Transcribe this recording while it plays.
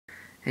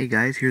Hey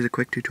guys, here's a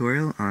quick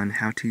tutorial on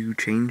how to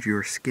change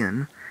your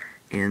skin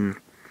in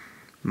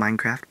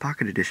Minecraft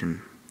Pocket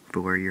Edition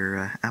for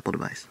your Apple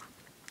device.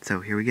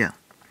 So here we go.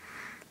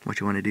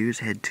 What you want to do is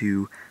head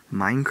to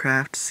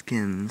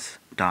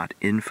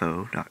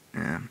minecraftskins.info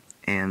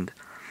and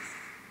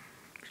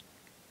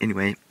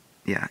anyway,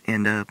 yeah,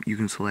 and you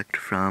can select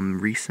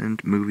from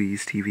recent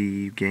movies,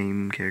 TV,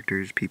 game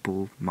characters,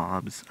 people,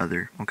 mobs, all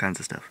kinds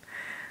of stuff.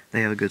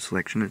 They have a good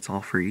selection. It's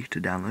all free to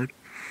download.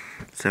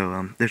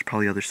 So there's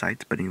probably other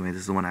sites, but anyway,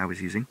 this is the one I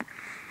was using,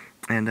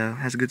 and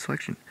has a good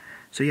selection.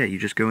 So yeah, you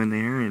just go in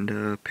there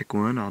and pick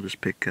one. I'll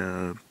just pick,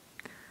 I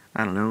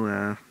don't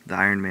know, the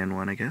Iron Man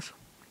one, I guess.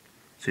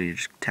 So you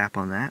just tap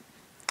on that.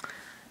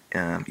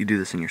 You do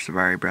this in your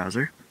Safari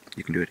browser.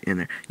 You can do it in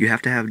there. You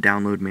have to have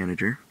Download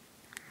Manager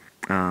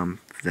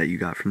that you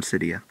got from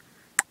Cydia.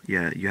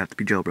 Yeah, you have to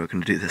be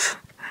jailbroken to do this.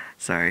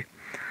 Sorry.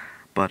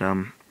 But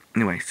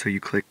anyway, so you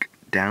click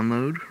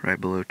Download right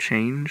below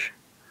Change,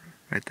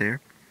 right there.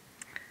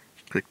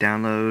 Click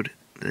Download.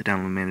 The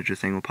Download Manager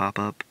thing will pop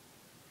up.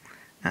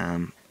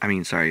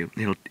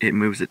 It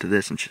moves it to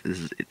this, and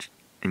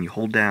and you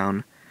hold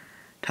down,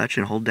 touch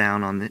and hold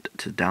down on it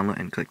to download,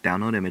 and click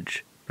Download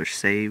Image. Push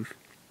Save,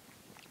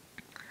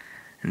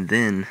 and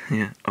then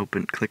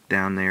click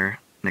down there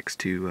next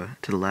to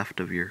the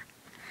left of your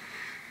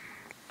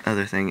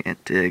other thing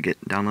to get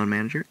Download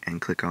Manager,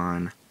 and click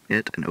on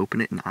it and open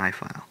it in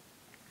iFile.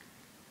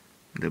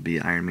 There'll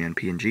be Iron Man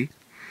PNG.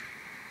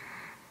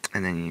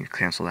 And then you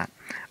cancel that.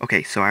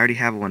 Okay, so I already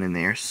have one in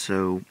there,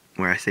 so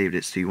where I saved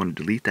it, so you want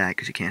to delete that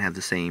because you can't have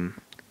the same.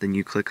 Then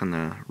you click on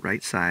the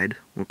right side,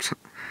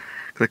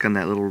 click on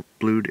that little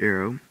blued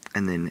arrow,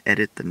 and then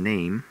edit the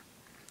name,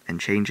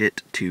 and change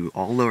it to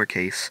all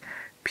lowercase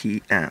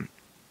CHAR,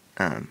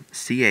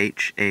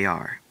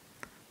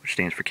 which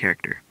stands for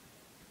character.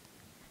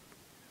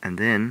 And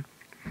then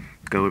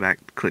go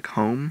back, click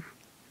home,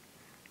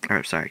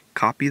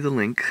 copy the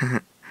link,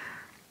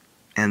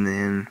 and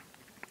then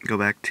go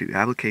back to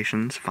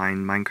Applications,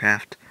 find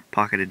Minecraft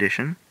Pocket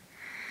Edition.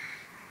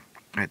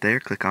 Right there,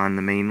 click on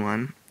the main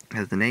one,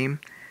 has the name,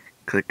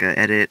 click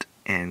Edit,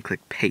 and click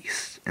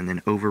Paste, and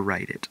then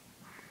overwrite it,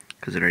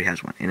 because it already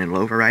has one. And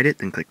it'll overwrite it,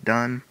 then click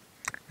Done,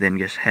 then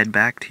just head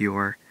back to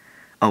your,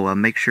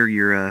 make sure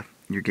your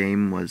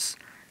game was,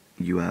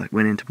 you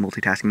went into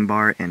multitasking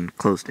bar and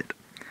closed it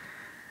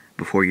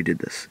before you did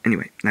this.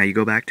 Anyway, now you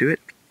go back to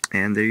it,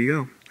 and there you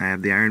go. I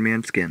have the Iron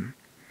Man skin,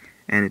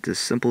 and it's as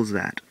simple as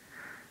that.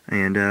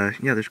 And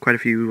yeah, there's quite a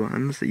few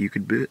ones that you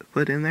could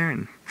put in there,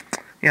 and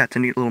yeah, it's a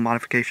neat little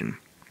modification.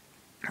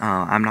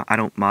 I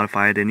don't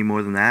modify it any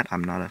more than that. I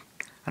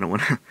don't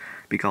want to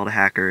be called a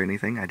hacker or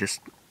anything. I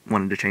just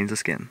wanted to change the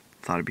skin.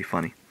 Thought it'd be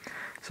funny.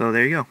 So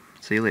there you go.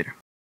 See you later.